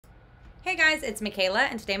Hey guys, it's Michaela,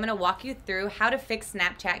 and today I'm going to walk you through how to fix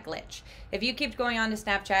Snapchat glitch. If you keep going on to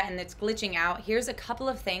Snapchat and it's glitching out, here's a couple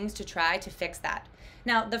of things to try to fix that.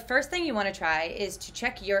 Now, the first thing you want to try is to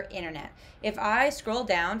check your internet. If I scroll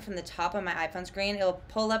down from the top of my iPhone screen, it'll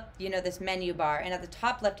pull up, this menu bar, and at the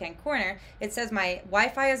top left-hand corner, it says my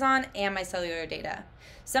Wi-Fi is on and my cellular data.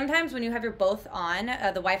 Sometimes when you have your both on,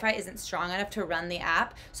 the Wi-Fi isn't strong enough to run the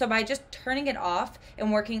app, so by just turning it off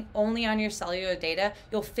and working only on your cellular data,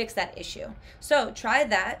 you'll fix that issue. So try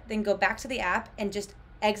that, then go back to the app and just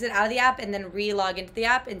exit out of the app and then re-log into the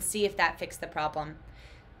app and see if that fixed the problem.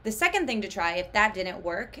 The second thing to try, if that didn't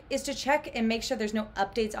work, is to check and make sure there's no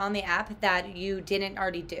updates on the app that you didn't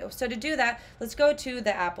already do. So to do that, let's go to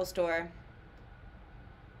the Apple Store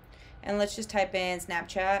and let's just type in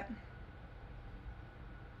Snapchat.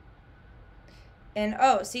 And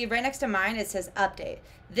see right next to mine it says update.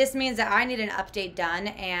 This means that I need an update done,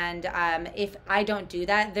 and if I don't do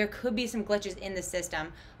that, there could be some glitches in the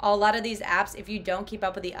system. A lot of these apps, if you don't keep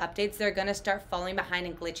up with the updates, they're gonna start falling behind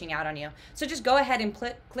and glitching out on you. So just go ahead and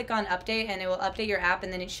click on update, and it will update your app,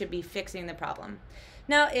 and then it should be fixing the problem.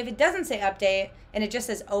 Now, if it doesn't say update and it just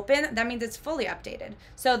says open, that means it's fully updated.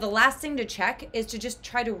 So the last thing to check is to just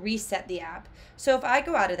try to reset the app. So if I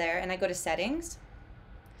go out of there and I go to settings,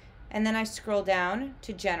 and then I scroll down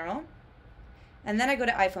to general, and then I go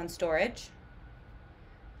to iPhone storage,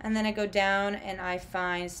 and then I go down and I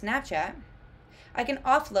find Snapchat, I can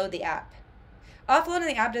offload the app. Offloading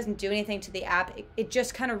the app doesn't do anything to the app, it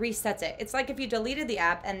just kind of resets it. It's like if you deleted the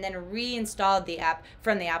app and then reinstalled the app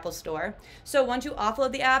from the Apple Store. So once you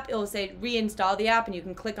offload the app, it will say reinstall the app, and you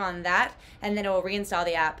can click on that, and then it will reinstall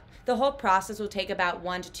the app. The whole process will take about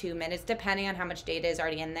 1 to 2 minutes, depending on how much data is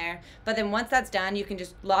already in there. But then once that's done, you can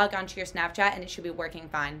just log onto your Snapchat and it should be working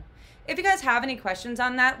fine. If you guys have any questions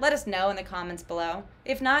on that, let us know in the comments below.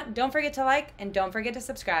 If not, don't forget to like and don't forget to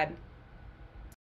subscribe.